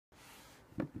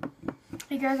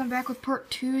Hey guys, I'm back with part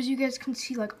 2. As you guys can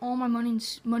see, like, all my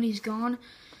money's gone.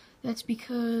 That's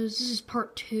because this is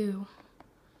part 2.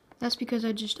 That's because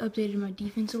I just updated my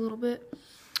defense a little bit.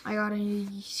 I got a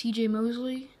CJ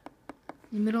Mosley,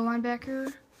 the middle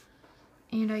linebacker,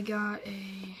 and I got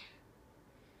a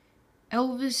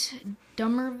Elvis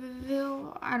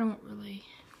Dummerville. I don't really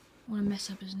want to mess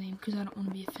up his name because I don't want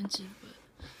to be offensive,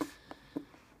 but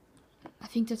I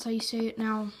think that's how you say it.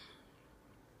 Now,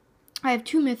 I have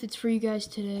 2 methods for you guys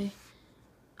today.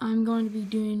 I'm going to be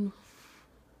doing,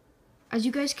 as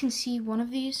you guys can see, one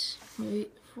of these.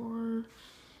 On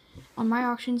my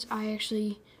auctions, I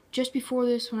actually, just before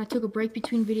this, when I took a break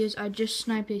between videos, I just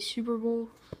sniped a Super Bowl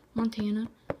Montana.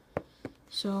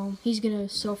 So he's gonna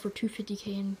sell for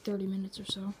 $250K in 30 minutes or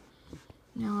so.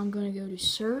 Now I'm gonna go to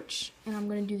search, and I'm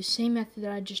gonna do the same method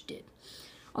that I just did.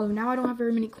 Although now I don't have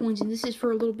very many coins, and this is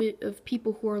for a little bit of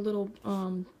people who are a little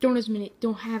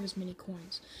don't have as many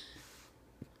coins.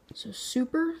 So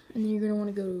super, and then you're gonna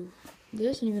want to go to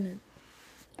this, and you're gonna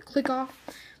click off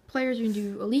players. You're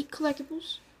gonna do elite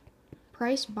collectibles,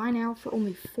 price buy now for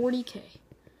only 40K.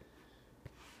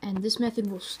 And this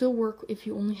method will still work if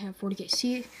you only have 40K.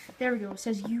 See, there we go. It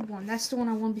says you won. That's the one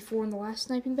I won before in the last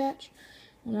sniping batch,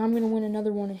 and I'm gonna win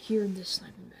another one here in this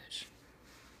sniping batch.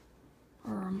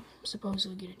 Or I'm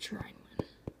supposedly gonna try and win.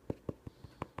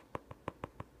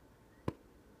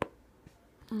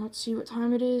 And let's see what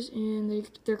time it is, and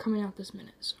they're coming out this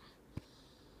minute. So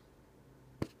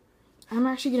I'm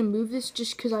actually gonna move this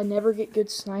just because I never get good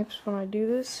snipes when I do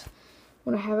this,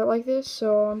 when I have it like this.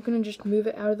 So I'm gonna just move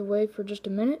it out of the way for just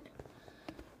a minute.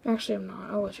 Actually, I'm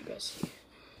not. I'll let you guys see.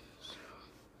 So,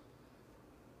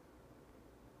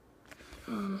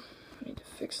 I need to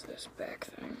fix this back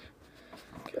thing.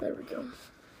 Okay, there we go.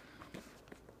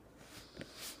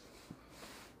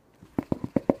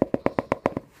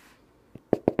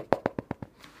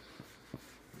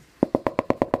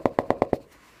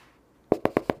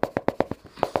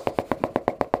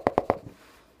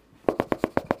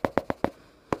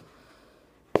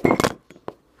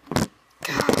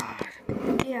 God.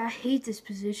 Yeah, I hate this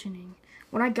positioning.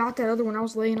 When I got that other one, I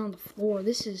was laying on the floor.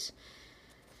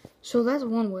 So that's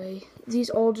one way.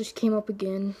 These all just came up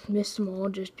again. Missed them all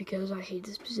just because I hate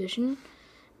this position.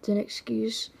 It's an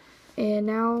excuse. And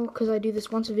now, because I do this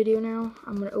once a video now,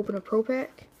 I'm going to open a pro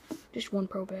pack. Just one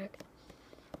pro pack.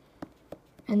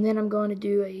 And then I'm going to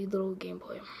do a little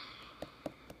gameplay.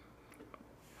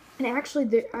 And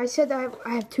actually, I said that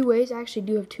I have 2 ways. I actually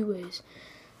do have 2 ways.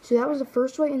 So that was the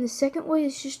first way. And the second way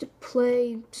is just to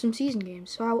play some season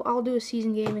games. So I'll do a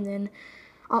season game, and then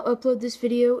I'll upload this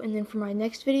video, and then for my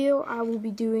next video, I will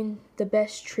be doing the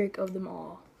best trick of them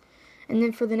all. And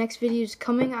then for the next videos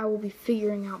coming, I will be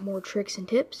figuring out more tricks and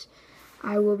tips.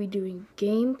 I will be doing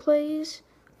gameplays,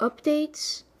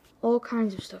 updates, all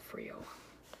kinds of stuff for y'all.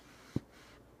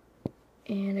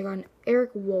 And I got an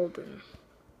Eric Walden.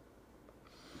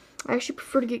 I actually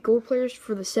prefer to get gold players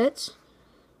for the sets,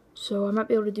 so I might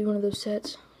be able to do one of those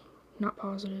sets. Not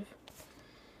positive.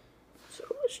 So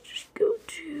let's just go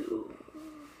to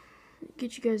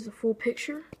get you guys the full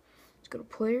picture. Let's go to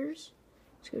players.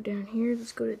 Let's go down here.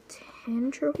 Let's go to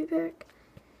 10 trophy pack.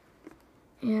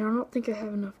 And I don't think I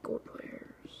have enough gold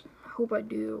players. I hope I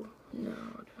do. No, I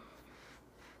don't.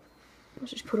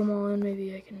 Let's just put them all in.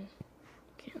 Maybe I can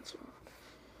cancel.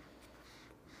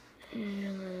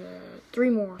 And 3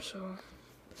 more, so.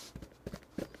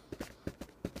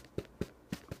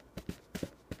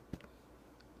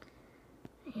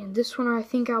 And this one I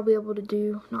think I'll be able to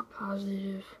do. Not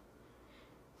positive.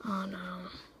 Oh no.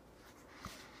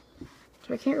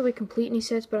 So I can't really complete any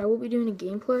sets, but I will be doing a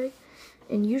gameplay.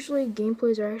 And usually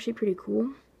gameplays are actually pretty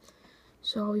cool.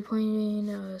 So I'll be playing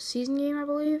a season game, I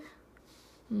believe.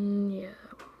 Yeah.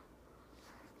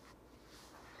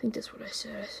 I think that's what I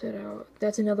said. I said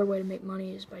that's another way to make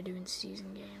money is by doing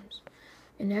season games.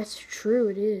 And that's true,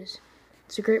 it is.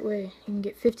 It's a great way. You can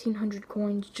get 1,500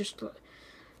 coins just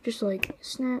like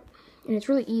snap. And it's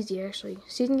really easy, actually.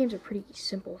 Season games are pretty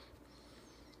simple.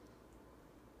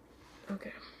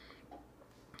 Okay.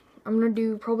 I'm going to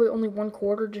do probably only 1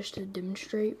 quarter just to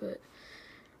demonstrate, but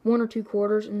 1 or 2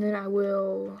 quarters, and then I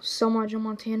will sell my Joe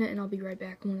Montana, and I'll be right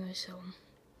back when I sell them.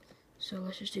 So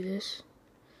let's just do this.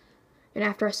 And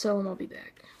after I sell them, I'll be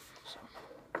back.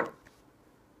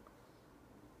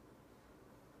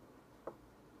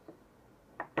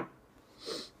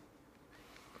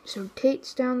 So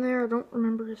Tate's down there. I don't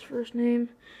remember his first name.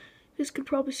 You guys could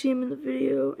probably see him in the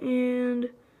video. And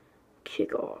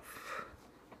kickoff.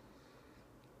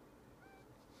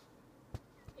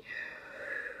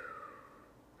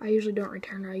 I usually don't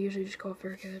return. I usually just call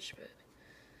fair catch, but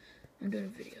I'm doing a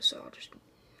video, so I'll just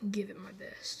give it my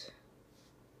best.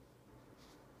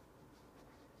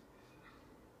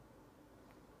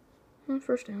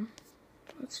 First down.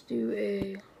 Let's do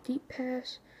a deep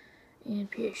pass and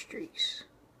PA streaks.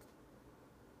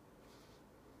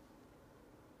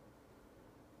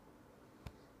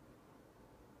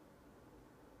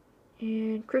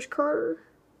 And Chris Carter.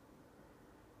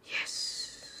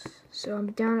 Yes. So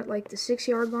I'm down at like the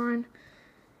 6-yard line.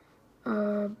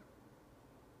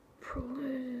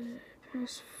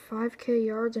 Past 5K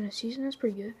yards in a season. That's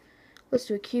pretty good. Let's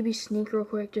do a QB sneak real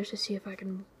quick just to see if I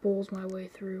can bulls my way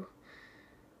through.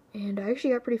 And I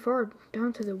actually got pretty far,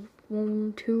 down to the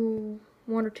 1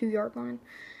 or 2 yard line.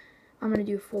 I'm going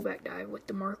to do a fullback dive with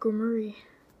DeMarco Murray,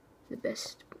 the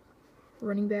best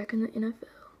running back in the NFL.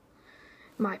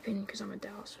 In my opinion, because I'm a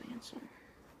Dallas fan.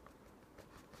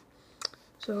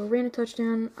 So ran a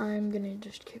touchdown. I'm going to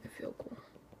just kick a field goal.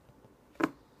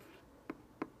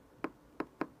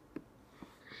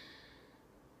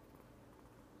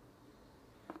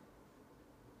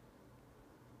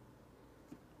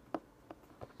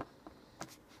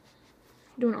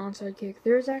 Do an onside kick.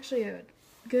 There's actually a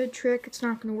good trick. It's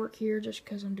not going to work here just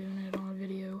because I'm doing it on a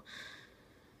video.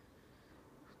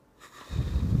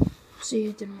 See,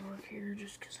 it didn't work here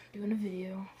just because I'm doing a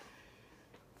video.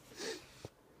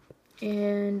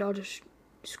 And I'll just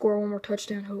score one more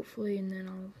touchdown, hopefully, and then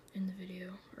I'll end the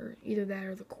video. Or either that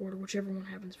or the quarter, whichever one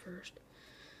happens first.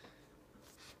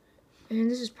 And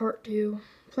this is part 2.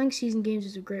 Playing season games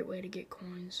is a great way to get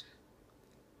coins.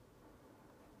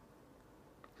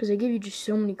 Because they give you just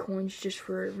so many coins just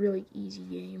for a really easy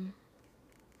game.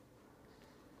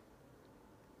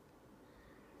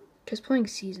 Because playing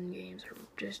season games are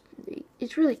just,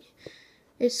 it's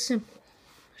simple.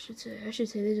 I should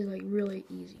say this is like really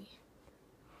easy.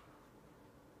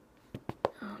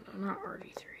 Oh no, not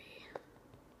RG3.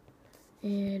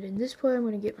 And in this play I'm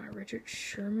going to get my Richard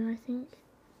Sherman, I think.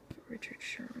 Richard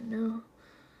Sherman, no.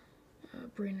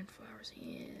 Brandon Flowers,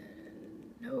 and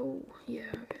no. Yeah,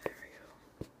 okay, there we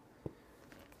go.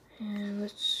 And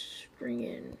let's bring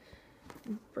in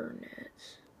Burnett.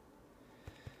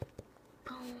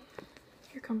 Boom.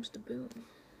 Here comes the boom.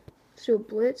 Let's do a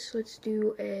blitz. Let's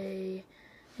do a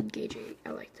engage 8. I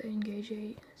like the engage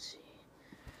 8. Let's see.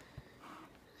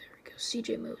 There we go.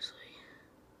 CJ Mosley.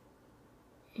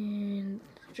 And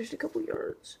just a couple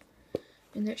yards.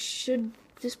 And this should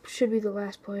be the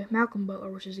last play. Malcolm Butler,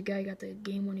 which is the guy who got the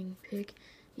game-winning pick.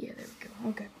 Yeah, there we go.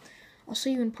 Okay. I'll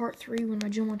see you in part 3 when my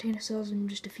Joe Montana sells in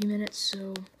just a few minutes.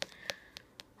 So,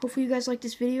 hopefully you guys like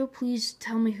this video. Please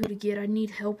tell me who to get. I need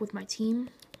help with my team.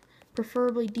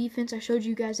 Preferably defense. I showed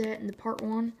you guys that in the part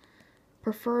 1.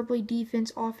 Preferably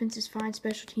defense. Offense is fine.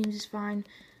 Special teams is fine.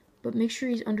 But make sure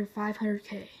he's under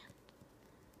 500K.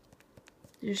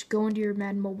 Just go into your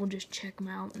Madden Mobile, just check him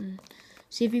out, and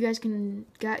see if you guys can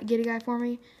get a guy for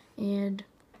me. And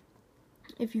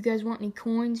if you guys want any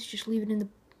coins, just leave it in the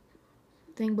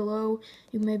thing below.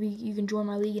 Maybe you can join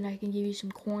my league and I can give you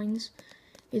some coins.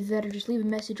 Either that or just leave a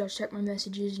message. I'll check my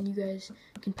messages and you guys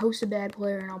can post a bad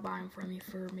player and I'll buy him from you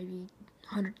for maybe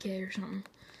 100K or something.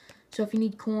 So if you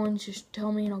need coins, just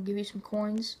tell me and I'll give you some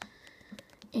coins.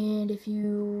 And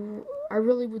I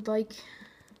really would like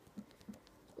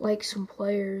some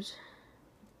players.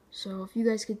 So if you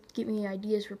guys could get me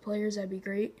ideas for players, that'd be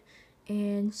great.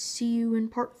 And see you in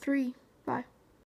part 3. Bye.